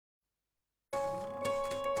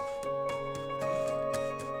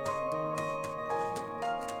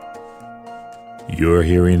You're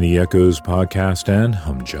hearing the Echoes podcast, and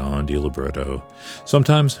I'm John DiLiberto.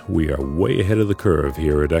 Sometimes we are way ahead of the curve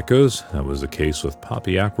here at Echoes. That was the case with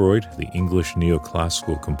Poppy Ackroyd, the English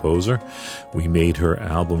neoclassical composer. We made her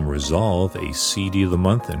album Resolve a CD of the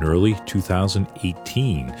month in early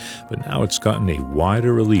 2018, but now it's gotten a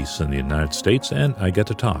wider release in the United States, and I get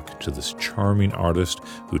to talk to this charming artist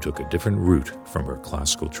who took a different route from her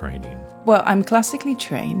classical training. Well, I'm classically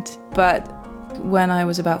trained, but when I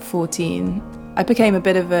was about 14, I became a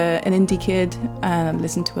bit of an indie kid and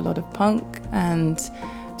listened to a lot of punk and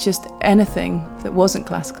just anything that wasn't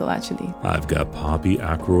classical, actually. I've got Poppy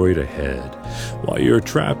Ackroyd ahead. While you're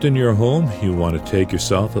trapped in your home, you want to take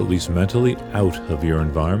yourself, at least mentally, out of your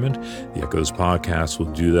environment. The Echoes podcast will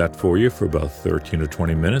do that for you for about 13 or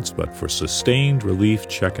 20 minutes, but for sustained relief,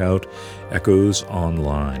 check out Echoes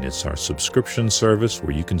Online. It's our subscription service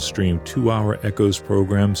where you can stream 2-hour Echoes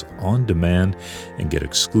programs on demand and get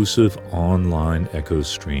exclusive online Echoes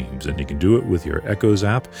streams. And you can do it with your Echoes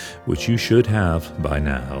app, which you should have by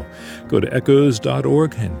now. Go to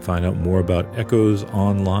echoes.org and find out more about Echoes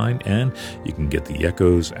Online, and you can get the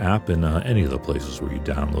Echoes app in any of the places where you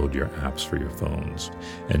download your apps for your phones.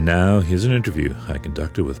 And now, here's an interview I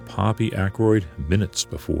conducted with Poppy Ackroyd minutes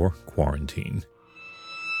before quarantine.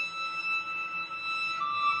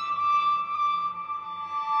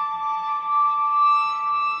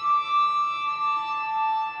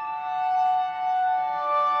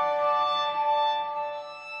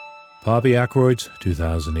 Poppy Ackroyd's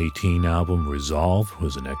 2018 album Resolve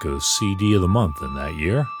was an Echoes CD of the month in that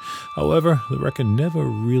year. However, the record never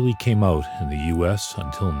really came out in the US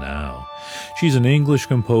until now. She's an English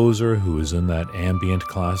composer who is in that ambient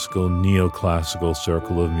classical, neoclassical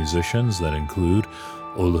circle of musicians that include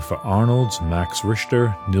Olafur Arnalds, Max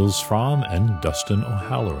Richter, Nils Frahm, and Dustin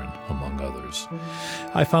O'Halloran, among others.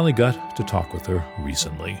 I finally got to talk with her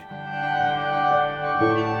recently.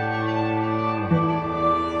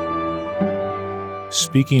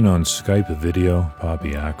 Speaking on Skype video,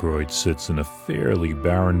 Poppy Ackroyd sits in a fairly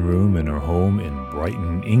barren room in her home in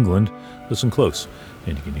Brighton, England. Listen close,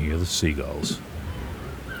 and you can hear the seagulls.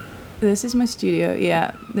 This is my studio,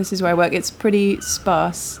 yeah. This is where I work. It's pretty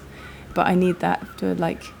sparse, but I need that to,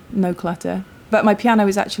 no clutter. But my piano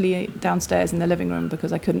is actually downstairs in the living room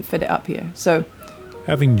because I couldn't fit it up here, so...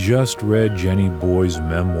 Having just read Jenny Boyd's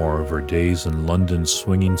memoir of her days in London's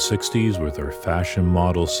swinging 60s with her fashion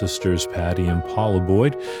model sisters Patty and Paula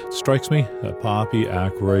Boyd, it strikes me that Poppy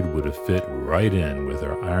Ackroyd would have fit right in with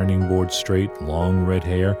her ironing board straight, long red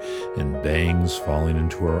hair, and bangs falling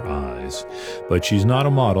into her eyes. But she's not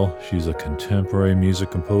a model. She's a contemporary music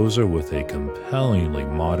composer with a compellingly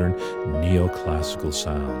modern neoclassical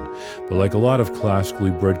sound. But like a lot of classically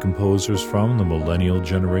bred composers from the millennial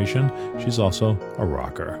generation, she's also a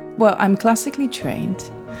rocker. Well, I'm classically trained,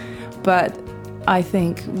 but I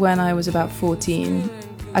think when I was about 14,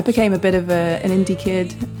 I became a bit of an indie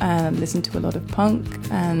kid and listened to a lot of punk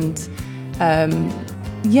and,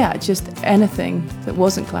 just anything that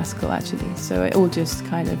wasn't classical, actually. So it all just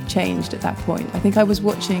kind of changed at that point. I think I was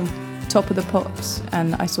watching Top of the Pops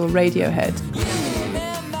and I saw Radiohead.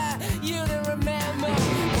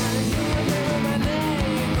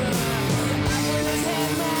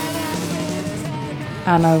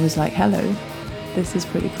 And I was like, hello, this is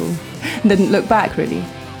pretty cool. Didn't look back, really.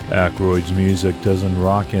 Ackroyd's music doesn't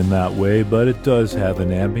rock in that way, but it does have an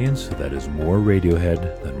ambience that is more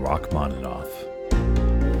Radiohead than Rachmaninoff.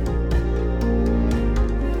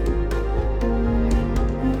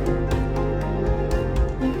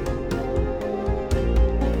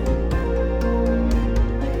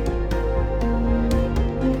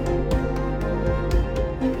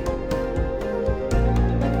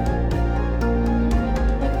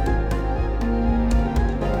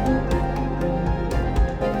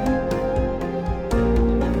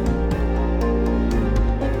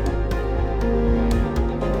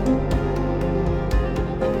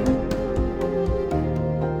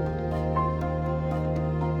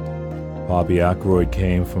 Poppy Ackroyd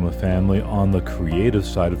came from a family on the creative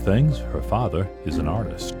side of things. Her father is an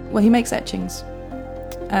artist. Well, he makes etchings.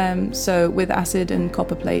 So with acid and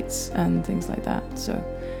copper plates and things like that. So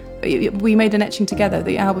we made an etching together.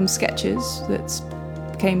 The album Sketches that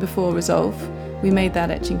came before Resolve, we made that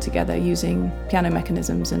etching together using piano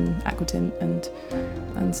mechanisms and Ackroyd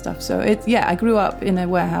and stuff. So I grew up in a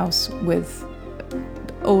warehouse with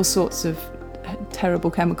all sorts of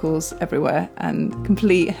terrible chemicals everywhere and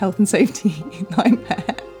complete health and safety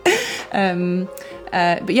nightmare. And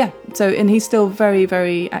he's still very,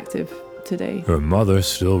 very active today. Her mother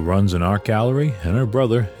still runs an art gallery, and her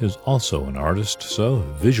brother is also an artist, so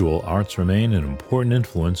visual arts remain an important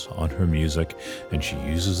influence on her music, and she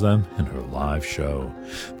uses them in her live show.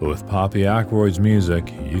 But with Poppy Ackroyd's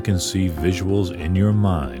music, you can see visuals in your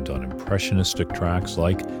mind on impressionistic tracks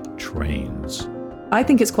like Trains. I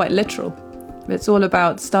think it's quite literal. It's all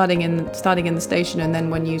about starting in the station, and then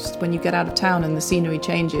when you get out of town and the scenery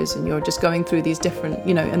changes and you're just going through these different,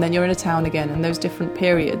 and then you're in a town again, and those different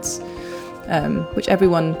periods, which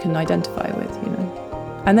everyone can identify with,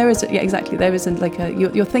 And there is,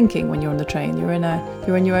 you're thinking when you're on the train. You're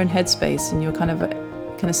in your own headspace, and you're kind of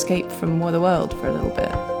can escape from the world for a little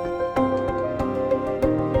bit.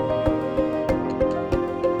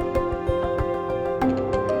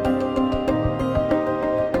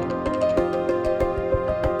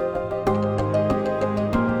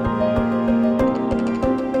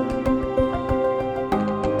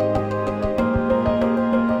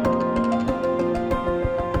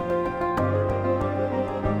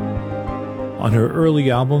 On her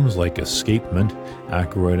early albums like Escapement,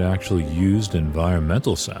 Ackroyd actually used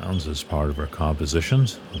environmental sounds as part of her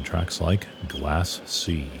compositions on tracks like Glass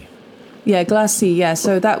Sea. Yeah, Glass Sea, yeah.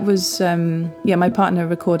 So that was, my partner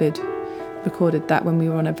recorded that when we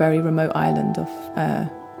were on a very remote island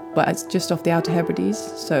it's just off the Outer Hebrides,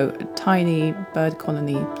 so a tiny bird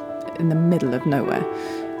colony in the middle of nowhere.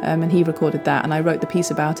 And he recorded that, and I wrote the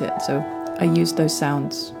piece about it, so I used those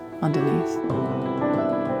sounds underneath.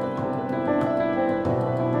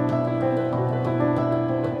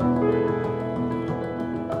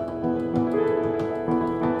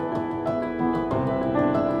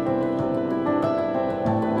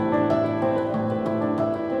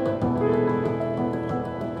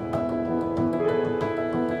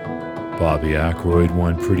 Poppy Ackroyd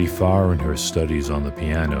went pretty far in her studies on the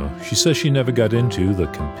piano. She says she never got into the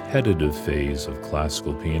competitive phase of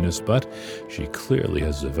classical pianist, but she clearly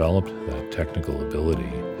has developed that technical ability.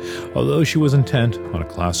 Although she was intent on a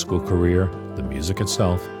classical career, the music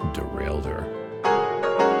itself derailed her.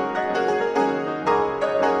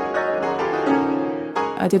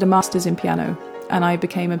 I did a master's in piano, and I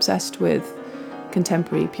became obsessed with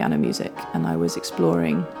contemporary piano music, and I was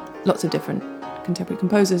exploring lots of different contemporary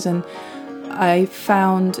composers, and I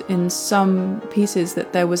found in some pieces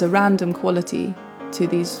that there was a random quality to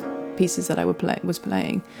these pieces that I was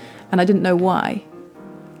playing, and I didn't know why.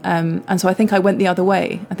 And so I think I went the other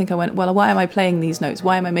way. I think I went, well, why am I playing these notes?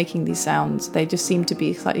 Why am I making these sounds? They just seem to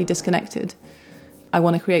be slightly disconnected. I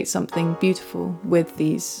want to create something beautiful with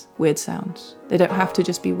these weird sounds. They don't have to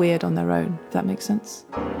just be weird on their own, if that makes sense.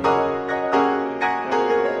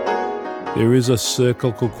 There is a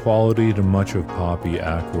cyclical quality to much of Poppy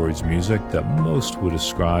Ackroyd's music that most would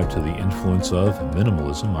ascribe to the influence of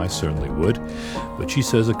minimalism. I certainly would, but she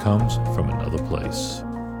says it comes from another place.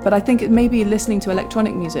 But I think maybe listening to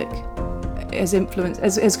electronic music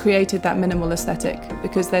has created that minimal aesthetic,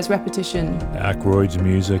 because there's repetition. Ackroyd's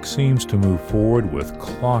music seems to move forward with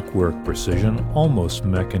clockwork precision, almost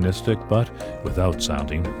mechanistic, but without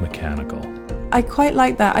sounding mechanical. I quite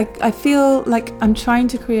like that. I feel like I'm trying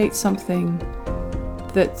to create something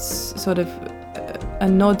that's sort of a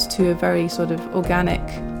nod to a very sort of organic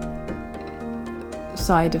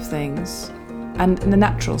side of things and the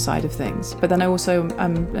natural side of things. But then I also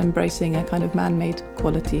am embracing a kind of man-made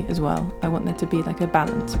quality as well. I want there to be like a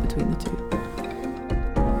balance between the two.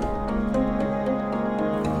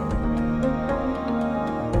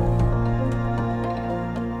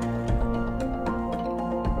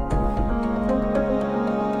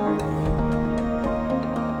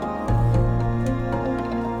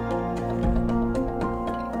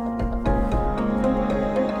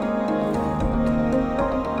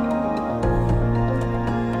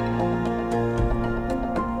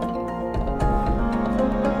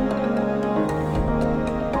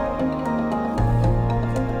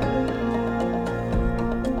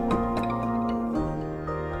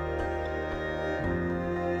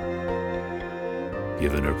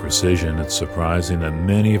 Given her precision, it's surprising that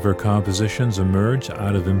many of her compositions emerge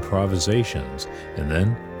out of improvisations, and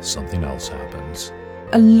then something else happens.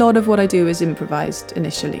 A lot of what I do is improvised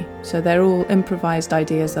initially. So they're all improvised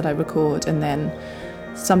ideas that I record, and then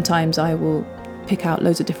sometimes I will pick out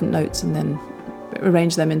loads of different notes and then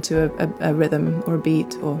arrange them into a rhythm or a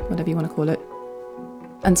beat or whatever you want to call it.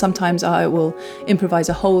 And sometimes I will improvise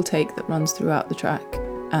a whole take that runs throughout the track,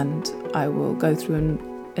 and I will go through and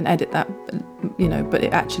edit that, but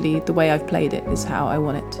it actually, the way I've played it is how I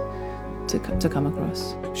want it to come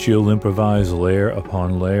across. She'll improvise layer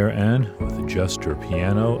upon layer and, with just her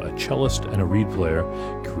piano, a cellist and a reed player,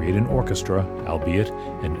 create an orchestra, albeit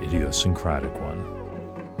an idiosyncratic one.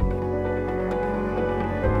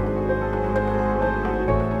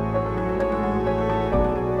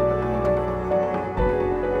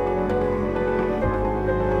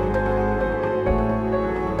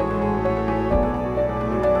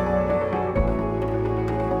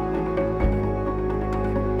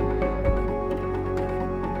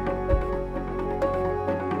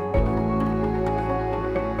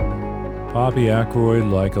 Poppy Ackroyd,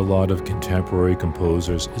 like a lot of contemporary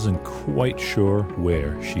composers, isn't quite sure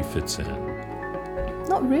where she fits in.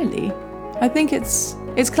 Not really. I think it's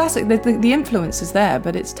classic. The influence is there,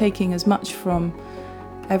 but it's taking as much from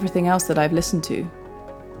everything else that I've listened to.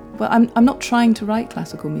 Well, I'm not trying to write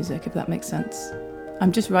classical music, if that makes sense.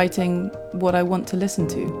 I'm just writing what I want to listen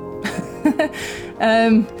to.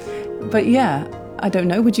 But yeah, I don't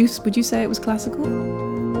know. Would you say it was classical?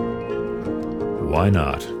 Why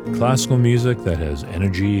not? Classical music that has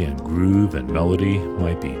energy and groove and melody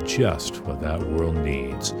might be just what that world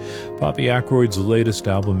needs. Poppy Ackroyd's latest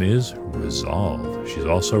album is Resolve. She's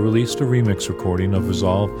also released a remix recording of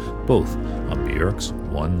Resolve, both on Björk's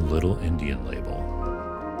One Little Indian label.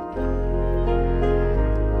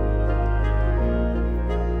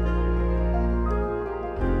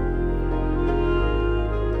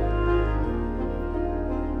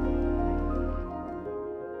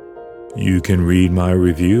 You can read my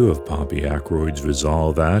review of Poppy Ackroyd's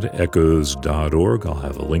Resolve at echoes.org. I'll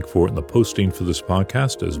have a link for it in the posting for this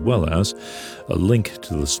podcast, as well as a link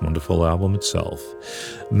to this wonderful album itself.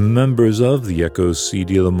 Members of the Echoes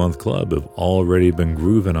CD of the Month Club have already been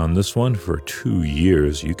grooving on this one for 2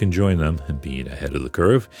 years. You can join them and be ahead of the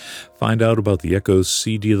curve. Find out about the Echoes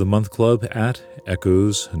CD of the Month Club at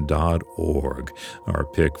echoes.org. Our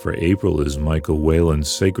pick for April is Michael Whalen's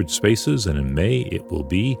Sacred Spaces, and in May it will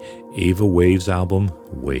be Ava Wave's album,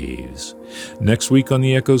 Waves. Next week on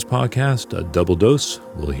the Echoes podcast, a double dose.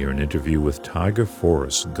 We'll hear an interview with Tiger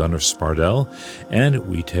Forest, Gunnar Spardell, and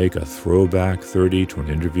we take a throwback 30 to an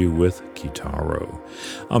interview with Kitaro.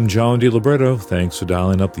 I'm John DiLibretto. Thanks for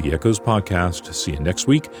dialing up the Echoes podcast. See you next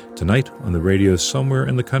week, tonight on the radio somewhere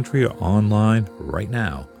in the country or online right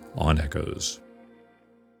now on Echoes.